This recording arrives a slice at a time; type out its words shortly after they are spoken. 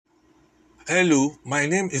Hello, my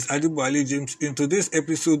name is Adibu Ali James. In today's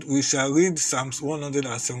episode, we shall read Psalms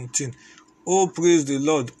 117. Oh, praise the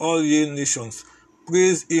Lord, all ye nations.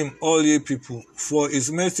 Praise him, all ye people. For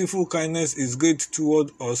his merciful kindness is great toward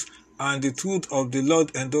us, and the truth of the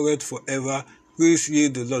Lord endureth forever. Praise ye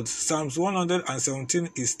the Lord. Psalms 117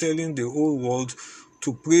 is telling the whole world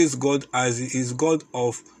to praise God as he is God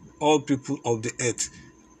of all people of the earth.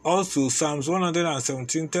 Also, Psalms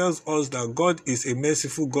 117 tells us that God is a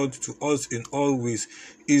merciful God to us in all ways.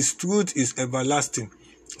 His truth is everlasting.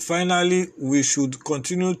 Finally, we should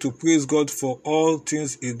continue to praise God for all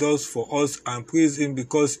things he does for us and praise him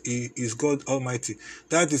because he is God Almighty.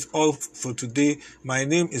 That is all for today. My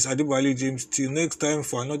name is Adibu Ali James. Till next time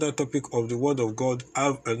for another topic of the Word of God.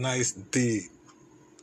 Have a nice day.